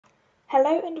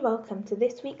Hello and welcome to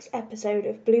this week's episode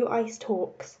of Blue Ice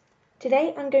Talks.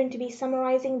 Today I'm going to be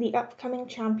summarising the upcoming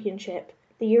championship,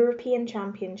 the European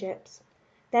Championships.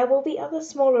 There will be other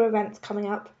smaller events coming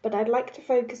up, but I'd like to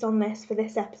focus on this for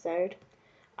this episode.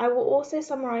 I will also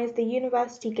summarise the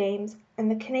University Games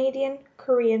and the Canadian,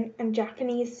 Korean and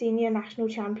Japanese Senior National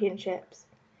Championships.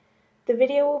 The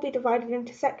video will be divided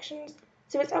into sections,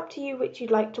 so it's up to you which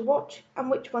you'd like to watch and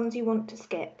which ones you want to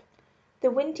skip. The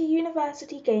Winter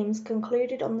University Games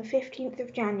concluded on the 15th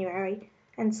of January,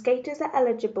 and skaters are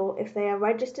eligible if they are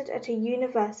registered at a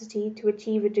university to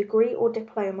achieve a degree or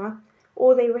diploma,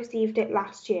 or they received it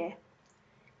last year.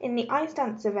 In the ice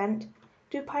dance event,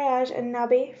 Dupayage and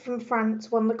Nabe from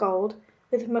France won the gold,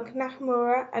 with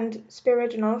Nakamura and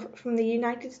Spiridonov from the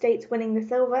United States winning the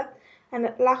silver, and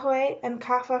Lahoe and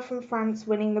Kafa from France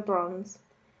winning the bronze.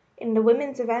 In the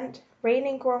women's event,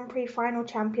 reigning Grand Prix final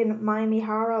champion Mai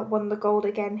Mihara won the gold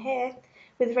again here,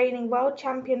 with reigning world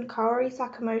champion Kaori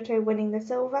Sakamoto winning the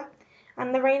silver,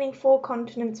 and the reigning Four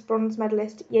Continents bronze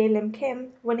medalist Ye Lim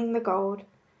Kim winning the gold.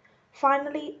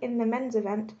 Finally, in the men's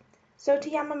event,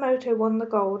 Sota Yamamoto won the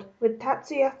gold, with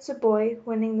Tatsuya Tsuboi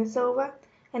winning the silver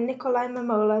and Nikolai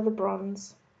Momola the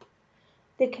bronze.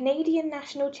 The Canadian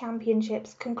National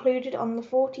Championships concluded on the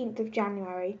 14th of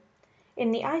January. In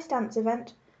the ice dance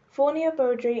event, Fournier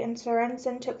Baudry and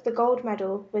Sorensen took the gold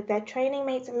medal, with their training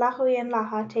mates Lahoe and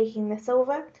Laha taking the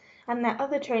silver, and their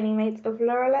other training mates of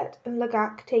Lurelette and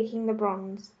Lagac taking the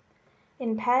bronze.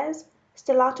 In pairs,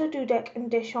 Stellato Dudek and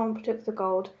Deschamps took the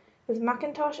gold, with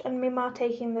McIntosh and Mima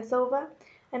taking the silver,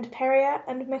 and Perrier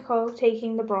and Michaud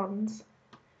taking the bronze.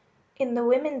 In the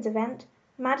women's event,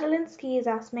 Madeleine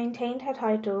Schizas maintained her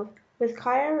title, with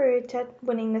Kaya Ruita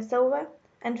winning the silver,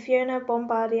 and Fiona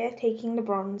Bombardier taking the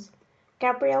bronze.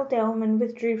 Gabrielle Delman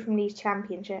withdrew from these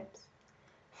championships.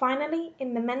 Finally,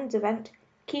 in the men's event,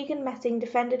 Keegan Messing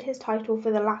defended his title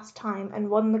for the last time and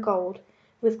won the gold,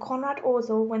 with Konrad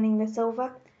Orzel winning the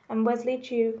silver and Wesley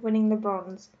Chu winning the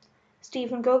bronze.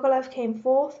 Stephen Gogolev came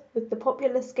fourth, with the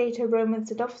popular skater Roman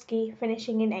Sadovsky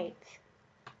finishing in eighth.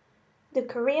 The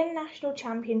Korean National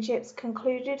Championships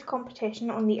concluded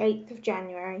competition on the 8th of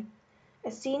January.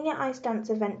 A senior ice dance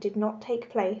event did not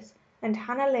take place, and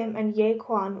Hannah Lim and Ye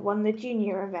Kwan won the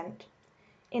junior event.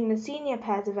 In the senior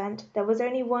pairs event, there was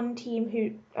only one team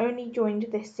who only joined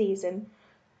this season,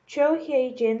 Cho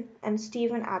Hye-jin and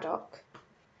Stephen Addock.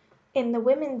 In the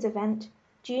women's event,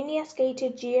 junior skater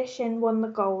Jia Shin won the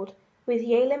gold, with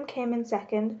Ye Lim Kim in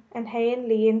second and Haein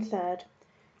Lee in third.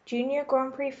 Junior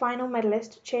Grand Prix final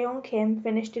medalist Cheon Kim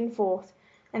finished in fourth,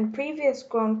 and previous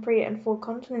Grand Prix and Four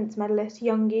Continents medalist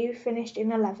Young Yu finished in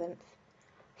 11th.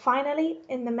 Finally,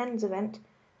 in the men's event,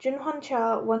 Junhwan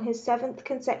Cha won his 7th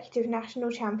consecutive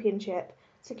national championship,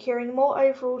 securing more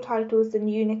overall titles than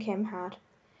Yoona Kim had.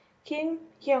 Kim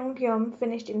Hyung-byum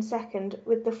finished in second,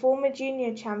 with the former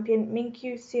junior champion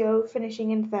Minkyu Seo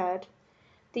finishing in third.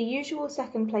 The usual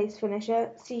second-place finisher,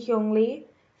 Si-hyung Lee,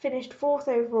 finished fourth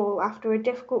overall after a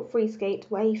difficult free skate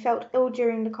where he felt ill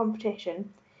during the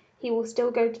competition. He will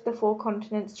still go to the Four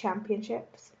Continents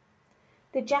Championships.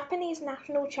 The Japanese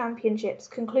National Championships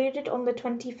concluded on the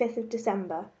 25th of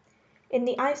December. In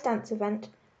the ice dance event,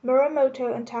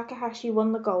 Muramoto and Takahashi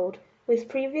won the gold, with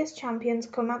previous champions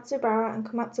Komatsubara and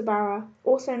Komatsubara,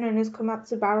 also known as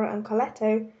Komatsubara and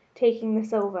Coletto, taking the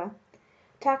silver.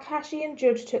 Takahashi and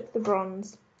Judd took the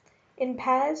bronze. In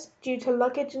pairs, due to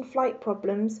luggage and flight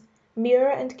problems,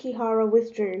 Miura and Kihara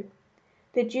withdrew.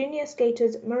 The junior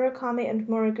skaters Murakami and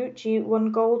Moriguchi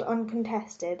won gold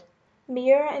uncontested.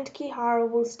 Miura and Kihara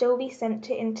will still be sent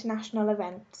to international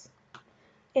events.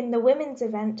 In the women's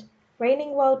event,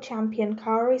 reigning world champion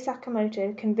Kaori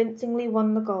Sakamoto convincingly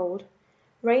won the gold.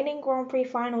 Reigning Grand Prix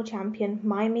final champion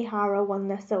Mai Mihara won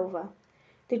the silver.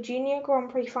 The junior Grand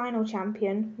Prix final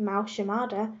champion, Mao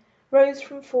Shimada, rose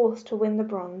from fourth to win the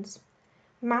bronze.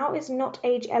 Mao is not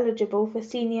age eligible for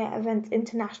senior events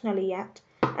internationally yet,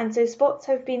 and so spots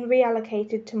have been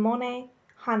reallocated to Monet,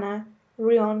 Hana,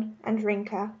 Rion and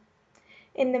Rinka.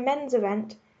 In the men's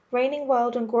event, reigning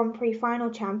world and Grand Prix final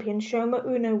champion Shoma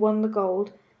Uno won the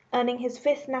gold, earning his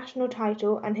 5th national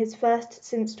title and his first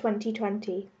since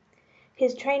 2020.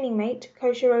 His training mate,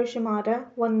 Koshiro Shimada,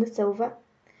 won the silver.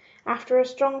 After a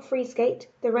strong free skate,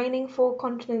 the reigning Four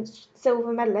Continents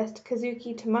silver medalist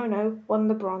Kazuki Tomono won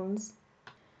the bronze.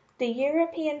 The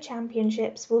European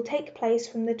Championships will take place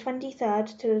from the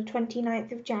 23rd to the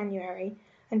 29th of January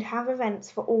and have events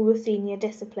for all the senior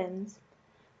disciplines.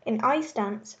 In ice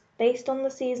dance, based on the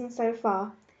season so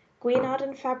far, Guinard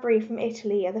and Fabry from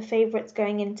Italy are the favourites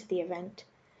going into the event.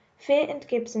 Fear and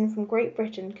Gibson from Great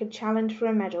Britain could challenge for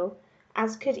a medal,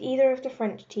 as could either of the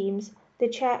French teams, the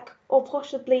Czech, or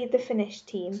possibly the Finnish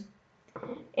team.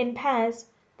 In pairs,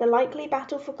 the likely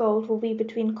battle for gold will be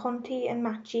between Conti and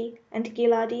Macchi and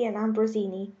Ghilardi and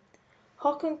Ambrosini.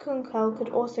 Hock and Kunkel could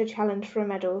also challenge for a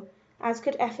medal, as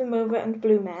could Efimova and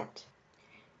Blumert.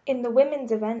 In the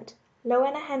women's event,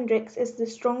 Loena Hendricks is the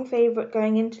strong favourite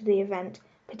going into the event,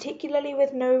 particularly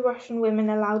with no Russian women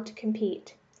allowed to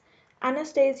compete.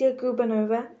 Anastasia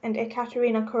Gubanova and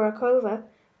Ekaterina Kurakova,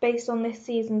 based on this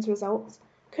season's results,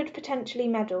 could potentially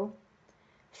medal.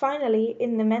 Finally,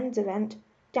 in the men's event,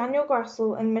 Daniel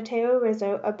Grassl and Matteo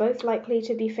Rizzo are both likely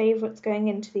to be favourites going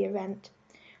into the event.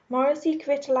 Morisi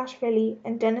Kvitolashvili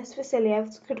and Denis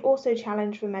Vasilyevs could also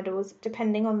challenge for medals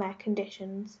depending on their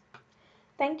conditions.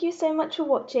 Thank you so much for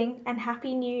watching and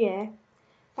Happy New Year!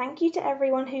 Thank you to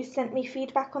everyone who sent me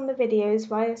feedback on the videos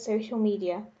via social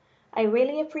media. I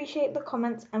really appreciate the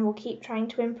comments and will keep trying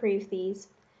to improve these.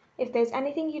 If there's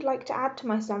anything you'd like to add to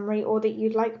my summary or that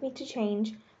you'd like me to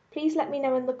change, please let me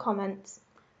know in the comments.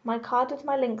 My card with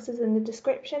my links is in the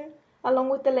description, along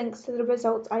with the links to the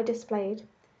results I displayed.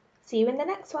 See you in the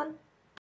next one!